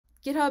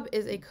GitHub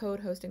is a code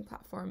hosting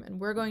platform, and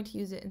we're going to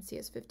use it in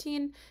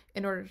CS15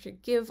 in order to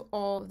give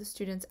all of the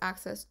students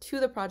access to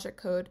the project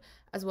code,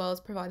 as well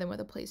as provide them with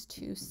a place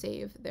to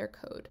save their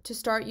code. To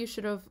start, you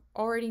should have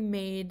already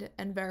made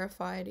and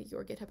verified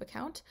your GitHub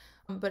account,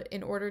 but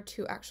in order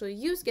to actually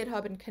use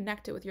GitHub and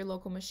connect it with your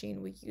local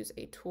machine, we use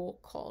a tool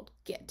called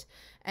Git.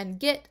 And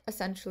Git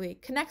essentially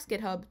connects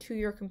GitHub to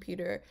your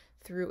computer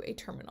through a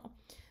terminal.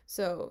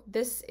 So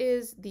this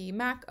is the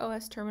Mac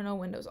OS terminal.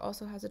 Windows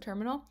also has a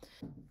terminal.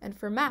 And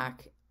for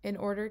Mac, in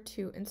order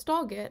to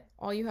install Git,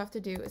 all you have to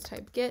do is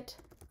type git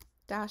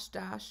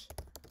 --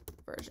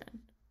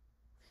 version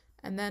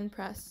and then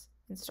press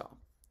install.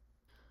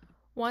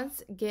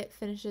 Once Git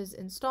finishes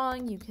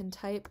installing, you can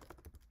type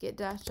git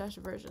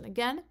 -- version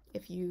again.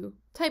 If you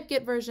type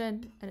git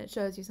version and it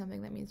shows you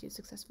something, that means you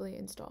successfully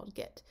installed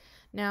Git.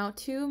 Now,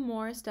 2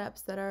 more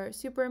steps that are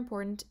super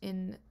important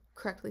in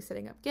correctly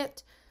setting up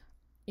Git.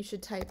 You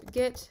should type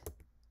git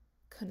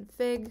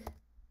config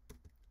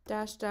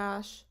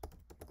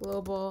 --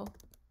 global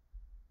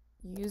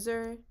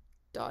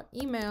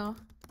user.email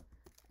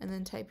and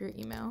then type your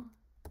email.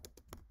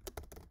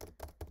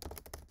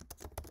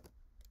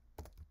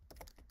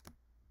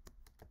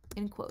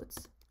 In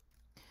quotes.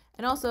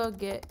 And also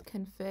git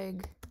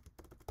config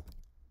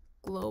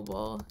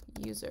global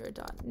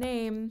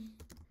user.name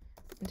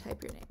and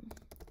type your name.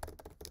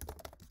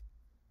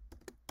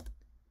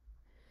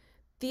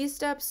 These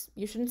steps,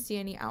 you shouldn't see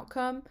any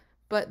outcome,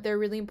 but they're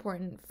really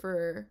important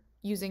for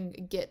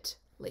using Git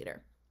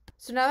later.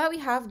 So now that we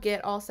have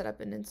Git all set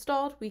up and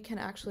installed, we can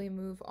actually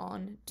move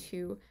on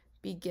to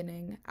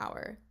beginning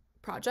our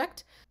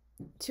project.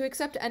 To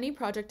accept any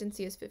project in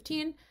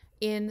CS15,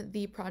 in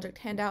the project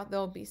handout,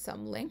 there'll be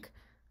some link,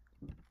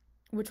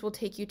 which will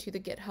take you to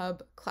the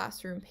Github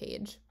Classroom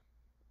page.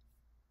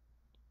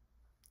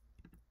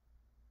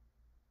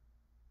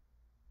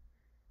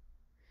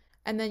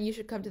 And then you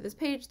should come to this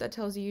page that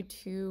tells you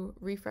to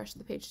refresh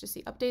the page to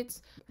see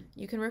updates.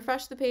 You can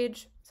refresh the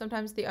page.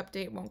 Sometimes the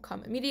update won't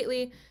come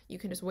immediately. You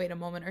can just wait a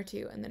moment or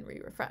two and then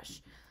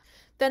refresh.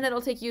 Then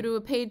it'll take you to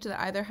a page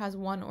that either has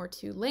 1 or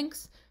 2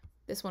 links.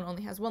 This one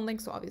only has 1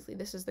 link, so obviously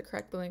this is the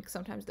correct link.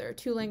 Sometimes there are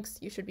 2 links.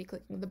 You should be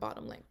clicking the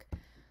bottom link.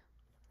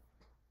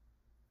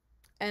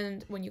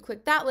 And when you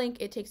click that link,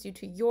 it takes you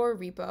to your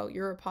repo,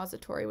 your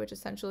repository, which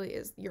essentially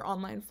is your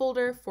online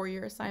folder for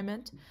your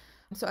assignment.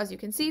 So as you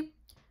can see,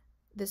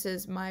 this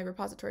is my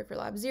repository for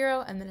Lab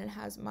 0, and then it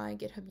has my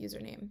GitHub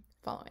username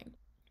following.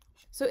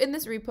 So in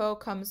this repo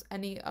comes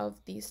any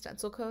of the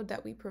stencil code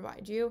that we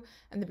provide you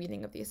in the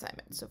beginning of the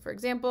assignment. So for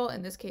example,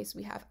 in this case,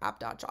 we have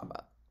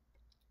app.java.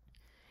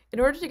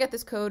 In order to get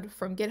this code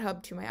from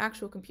GitHub to my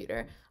actual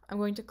computer, I'm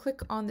going to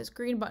click on this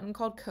green button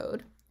called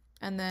code,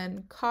 and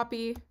then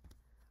copy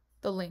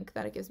the link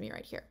that it gives me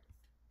right here.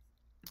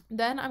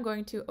 Then I'm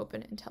going to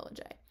open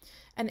IntelliJ.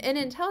 And in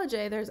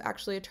IntelliJ, there's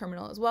actually a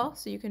terminal as well.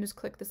 So you can just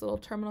click this little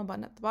terminal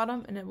button at the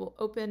bottom and it will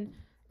open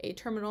a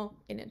terminal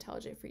in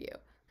IntelliJ for you.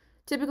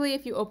 Typically,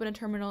 if you open a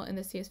terminal in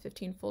the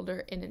CS15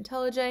 folder in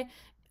IntelliJ,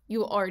 you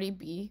will already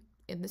be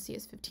in the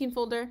CS15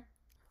 folder.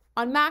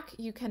 On Mac,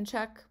 you can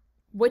check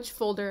which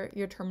folder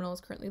your terminal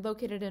is currently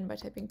located in by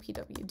typing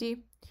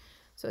pwd.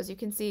 So as you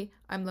can see,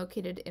 I'm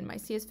located in my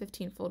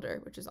CS15 folder,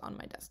 which is on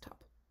my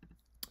desktop.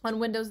 On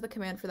Windows, the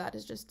command for that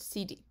is just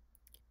cd.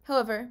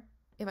 However,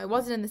 if I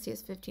wasn't in the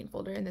CS15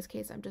 folder, in this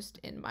case I'm just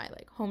in my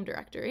home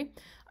directory,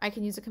 I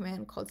can use a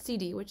command called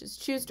cd, which is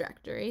choose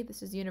directory.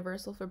 This is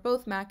universal for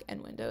both Mac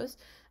and Windows,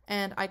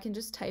 and I can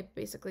just type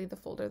basically the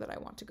folder that I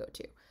want to go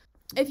to.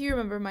 If you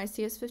remember, my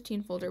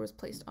CS15 folder was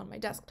placed on my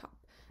desktop,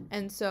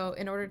 and so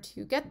in order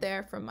to get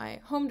there from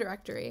my home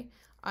directory,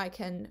 I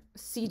can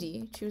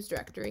cd, choose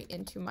directory,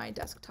 into my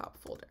desktop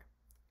folder.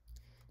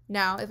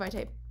 Now if I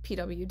type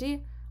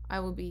pwd,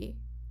 I will be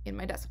in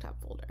my desktop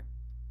folder.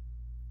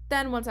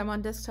 Then once I'm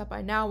on desktop,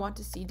 I now want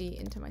to cd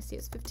into my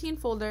CS15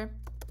 folder.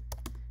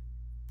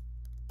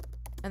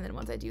 And then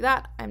once I do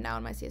that, I'm now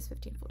in my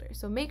CS15 folder.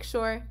 So make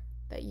sure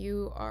that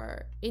you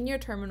are in your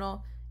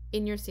terminal,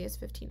 in your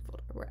CS15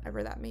 folder,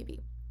 wherever that may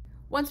be.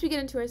 Once we get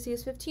into our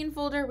CS15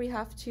 folder, we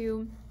have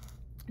to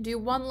do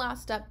one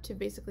last step to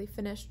basically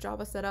finish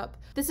Java setup.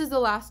 This is the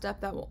last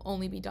step that will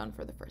only be done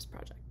for the first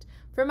project.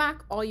 For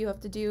Mac, all you have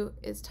to do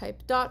is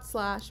type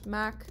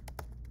 /mac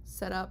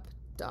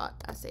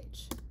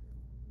setup.sh.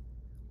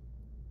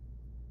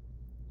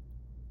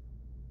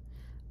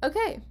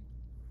 Okay,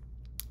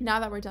 now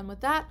that we're done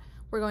with that,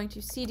 we're going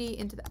to cd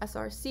into the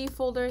src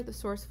folder, the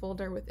source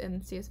folder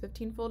within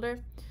CS15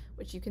 folder,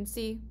 which you can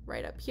see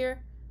right up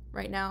here.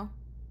 Right now,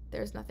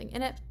 there's nothing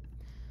in it.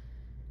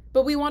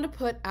 But we want to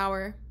put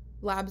our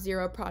Lab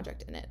 0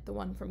 project in it, the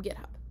one from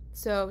GitHub.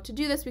 So to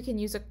do this, we can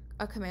use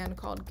a command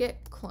called git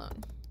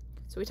clone.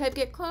 So we type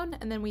git clone,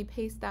 and then we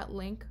paste that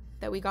link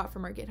that we got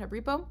from our GitHub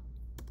repo.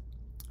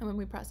 And when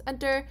we press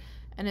enter,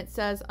 and it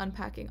says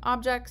unpacking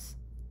objects,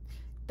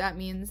 that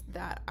means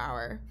that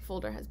our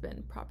folder has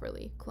been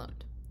properly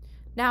cloned.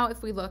 Now,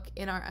 if we look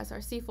in our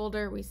src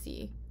folder, we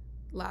see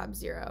Lab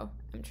 0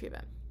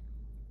 mtribim.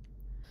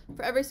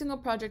 For every single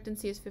project in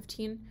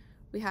CS15,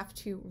 we have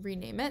to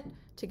rename it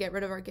to get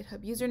rid of our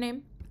GitHub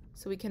username.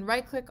 So we can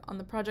right click on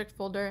the project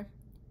folder,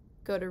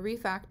 go to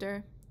refactor,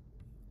 and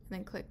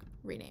then click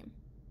rename.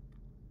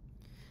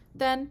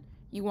 Then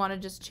you want to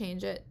just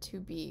change it to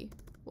be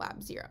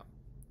lab 0.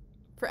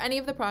 For any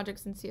of the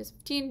projects in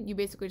CS15, you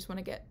basically just want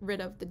to get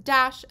rid of the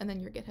dash and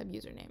then your GitHub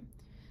username.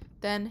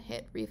 Then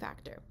hit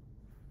refactor.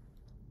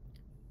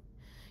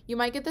 You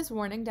might get this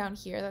warning down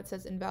here that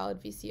says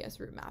invalid VCS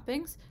root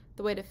mappings.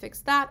 The way to fix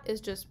that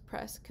is just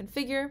press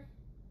configure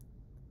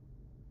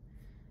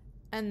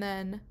and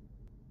then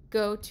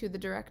go to the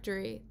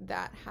directory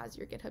that has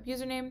your GitHub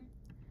username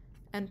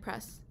and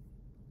press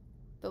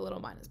the little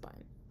minus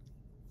button.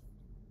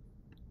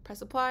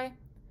 Press apply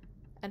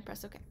and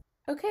press OK.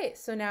 Okay,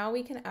 so now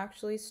we can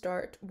actually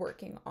start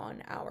working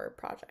on our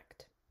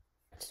project.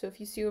 So if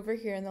you see over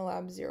here in the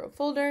lab 0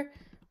 folder,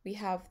 we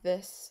have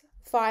this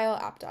file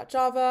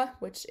app.java,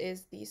 which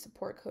is the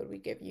support code we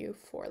give you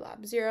for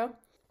lab 0.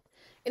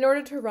 In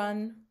order to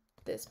run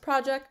this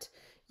project,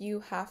 you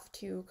have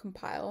to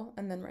compile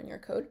and then run your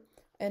code.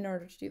 In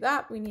order to do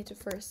that, we need to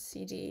first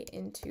cd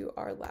into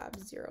our lab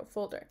 0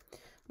 folder.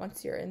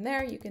 Once you're in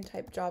there, you can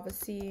type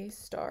javac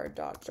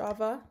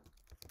star.java.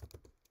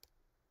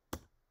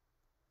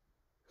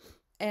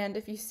 And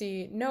if you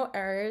see no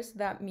errors,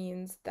 that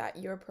means that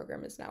your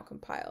program is now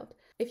compiled.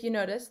 If you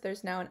notice,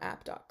 there's now an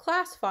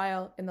app.class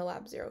file in the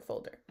lab 0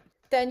 folder.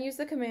 Then use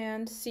the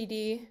command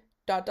cd ...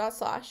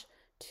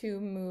 to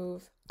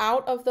move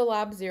out of the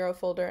lab 0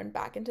 folder and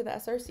back into the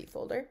src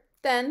folder.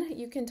 Then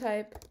you can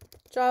type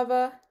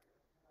java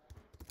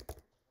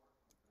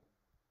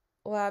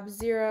lab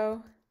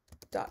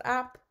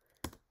 0.app,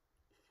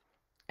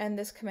 and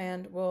this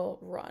command will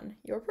run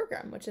your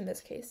program, which in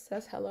this case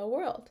says hello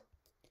world.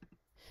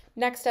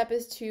 Next step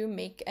is to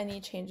make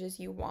any changes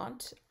you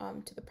want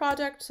to the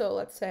project. So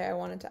let's say I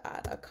wanted to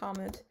add a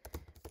comment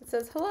that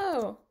says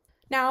hello.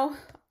 Now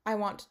I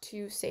want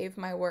to save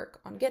my work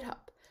on GitHub.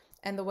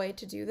 And the way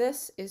to do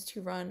this is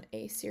to run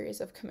a series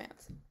of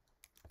commands.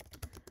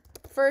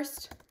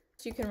 First,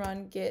 you can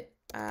run git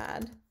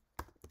add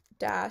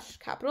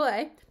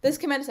 -A. This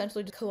command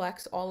essentially just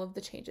collects all of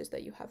the changes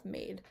that you have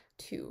made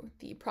to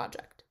the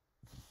project.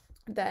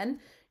 Then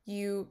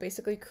you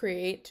basically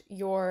create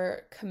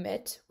your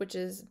commit, which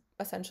is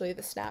essentially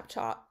the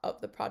snapshot of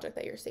the project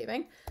that you're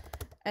saving.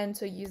 And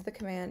so use the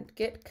command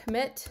git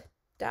commit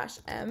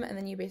 -m, and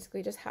then you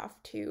basically just have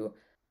to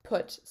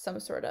put some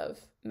sort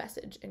of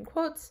message in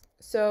quotes.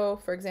 So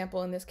for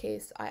example, in this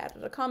case, I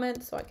added a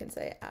comment, so I can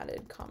say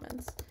added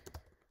comments.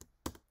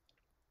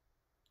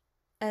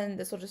 And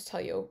this will just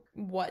tell you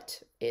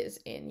what is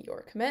in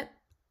your commit.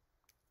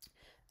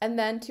 And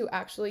then to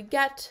actually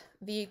get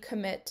the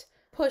commit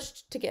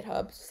pushed to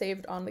GitHub,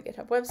 saved on the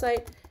GitHub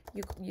website,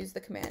 you use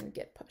the command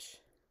git push.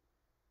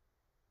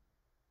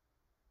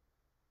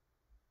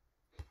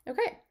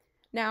 Okay,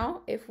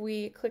 now if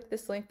we click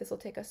this link, this will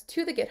take us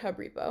to the GitHub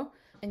repo,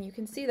 and you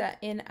can see that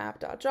in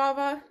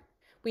app.java,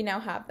 we now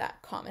have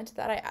that comment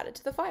that I added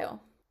to the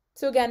file.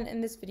 So again,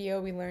 in this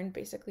video, we learned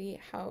basically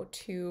how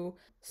to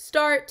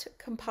start,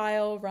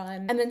 compile,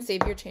 run, and then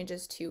save your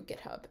changes to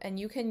GitHub. And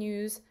you can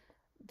use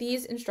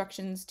these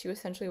instructions to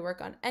essentially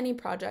work on any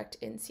project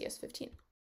in CS15.